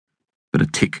but a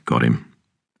tic got him.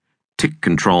 Tick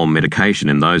control medication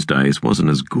in those days wasn't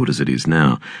as good as it is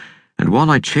now, and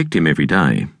while I checked him every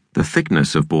day, the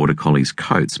thickness of Border Collie's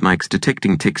coats makes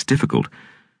detecting ticks difficult.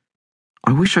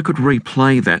 I wish I could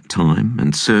replay that time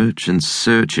and search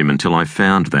him until I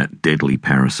found that deadly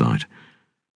parasite.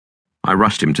 I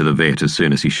rushed him to the vet as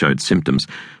soon as he showed symptoms,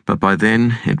 but by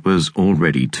then it was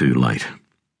already too late.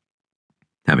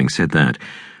 Having said that,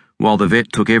 while the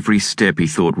vet took every step he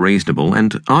thought reasonable,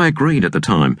 and I agreed at the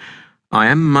time, I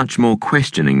am much more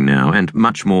questioning now and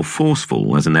much more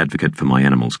forceful as an advocate for my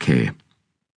animal's care.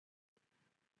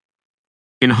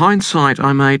 In hindsight,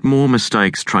 I made more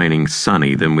mistakes training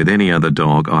Sonny than with any other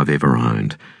dog I've ever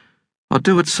owned. I'd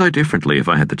do it so differently if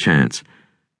I had the chance.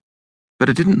 But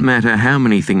it didn't matter how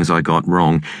many things I got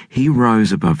wrong, he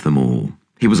rose above them all.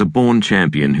 He was a born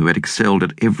champion who had excelled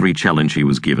at every challenge he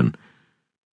was given.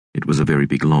 It was a very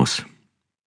big loss.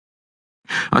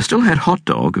 I still had Hot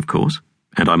Dog, of course,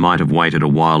 and I might have waited a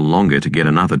while longer to get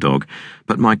another dog,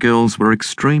 but my girls were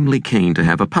extremely keen to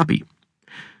have a puppy.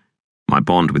 My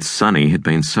bond with Sonny had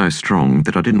been so strong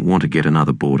that I didn't want to get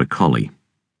another Border Collie.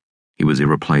 He was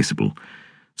irreplaceable,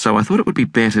 so I thought it would be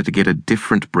better to get a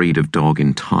different breed of dog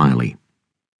entirely.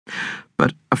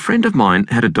 But a friend of mine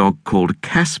had a dog called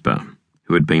Casper,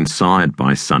 who had been sired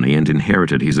by Sonny and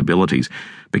inherited his abilities,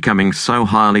 becoming so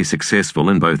highly successful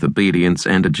in both obedience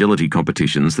and agility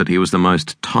competitions that he was the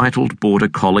most titled Border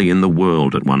Collie in the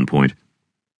world at one point.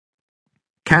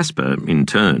 Casper, in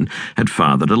turn, had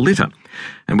fathered a litter,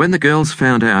 and when the girls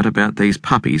found out about these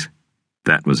puppies,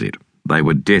 that was it. They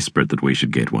were desperate that we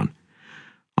should get one.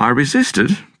 I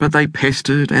resisted, but they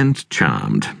pestered and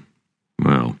charmed.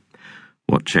 Well,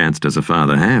 what chance does a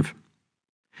father have?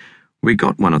 We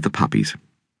got one of the puppies.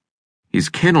 His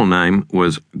kennel name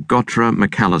was Gotra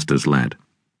McAllister's Lad,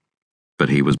 but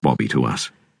he was Bobby to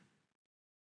us.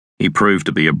 He proved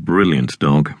to be a brilliant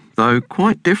dog, though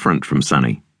quite different from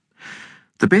Sonny.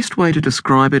 The best way to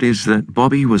describe it is that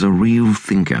Bobby was a real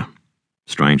thinker.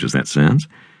 Strange as that sounds.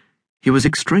 He was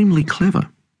extremely clever,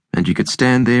 and you could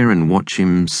stand there and watch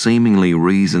him seemingly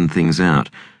reason things out,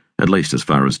 at least as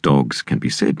far as dogs can be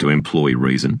said to employ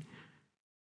reason.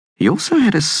 He also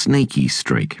had a sneaky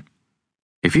streak.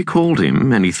 If you called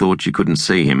him and he thought you couldn't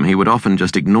see him, he would often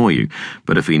just ignore you,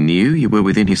 but if he knew you were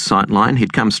within his sight line,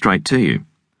 he'd come straight to you.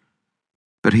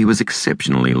 But he was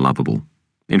exceptionally lovable.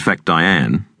 In fact,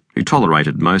 Diane, who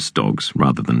tolerated most dogs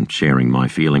rather than sharing my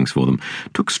feelings for them,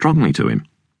 took strongly to him.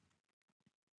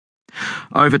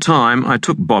 Over time, I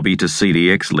took Bobby to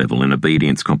CDX level in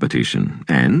obedience competition,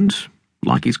 and,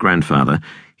 like his grandfather,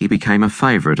 he became a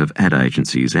favourite of ad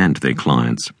agencies and their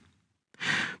clients.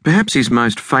 Perhaps his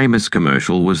most famous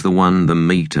commercial was the one the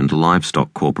Meat and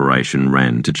Livestock Corporation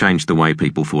ran to change the way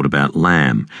people thought about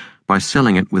lamb by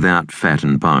selling it without fat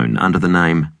and bone under the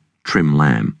name Trim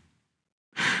Lamb.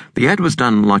 The ad was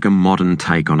done like a modern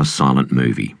take on a silent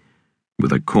movie,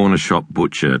 with a corner shop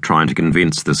butcher trying to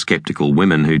convince the sceptical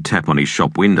women who tap on his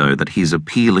shop window that his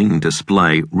appealing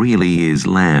display really is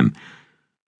lamb.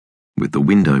 With the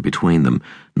window between them,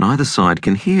 neither side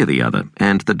can hear the other,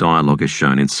 and the dialogue is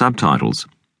shown in subtitles.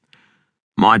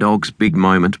 My dog's big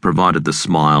moment provided the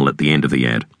smile at the end of the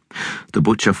ad. The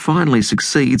butcher finally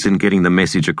succeeds in getting the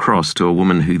message across to a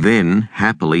woman who then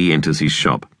happily enters his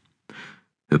shop.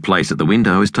 Her place at the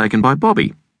window is taken by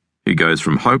Bobby, who goes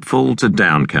from hopeful to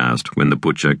downcast when the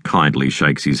butcher kindly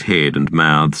shakes his head and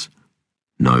mouths,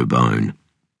 "No bone."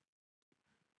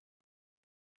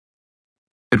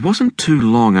 It wasn't too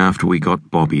long after we got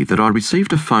Bobby that I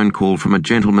received a phone call from a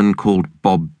gentleman called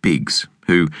Bob Biggs,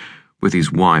 who, with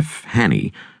his wife,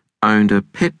 Hanny, owned a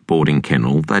pet boarding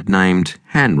kennel they'd named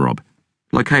Hanrob,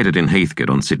 located in Heathcote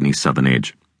on Sydney's southern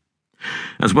edge.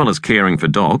 As well as caring for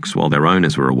dogs while their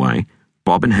owners were away,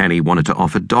 Bob and Hanny wanted to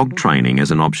offer dog training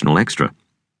as an optional extra.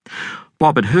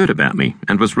 Bob had heard about me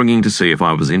and was ringing to see if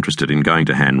I was interested in going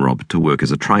to Hanrob to work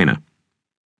as a trainer.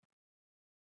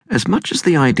 As much as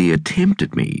the idea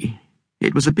tempted me,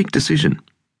 it was a big decision.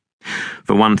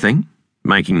 For one thing,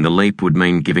 making the leap would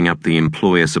mean giving up the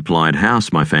employer-supplied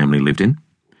house my family lived in.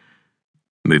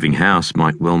 Moving house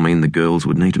might well mean the girls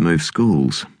would need to move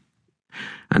schools.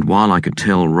 And while I could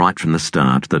tell right from the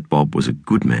start that Bob was a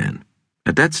good man,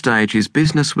 at that stage his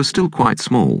business was still quite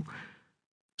small.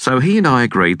 So he and I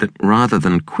agreed that rather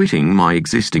than quitting my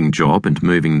existing job and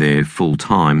moving there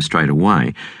full-time straight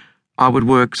away, I would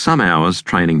work some hours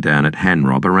training down at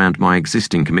Hanrob around my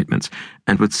existing commitments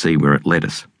and would see where it led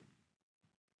us.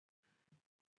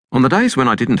 On the days when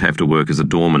I didn't have to work as a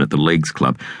doorman at the Leagues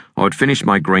Club, I would finish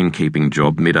my greenkeeping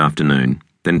job mid-afternoon,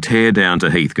 then tear down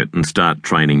to Heathcote and start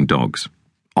training dogs,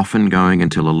 often going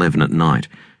until 11 at night,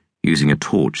 using a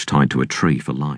torch tied to a tree for light.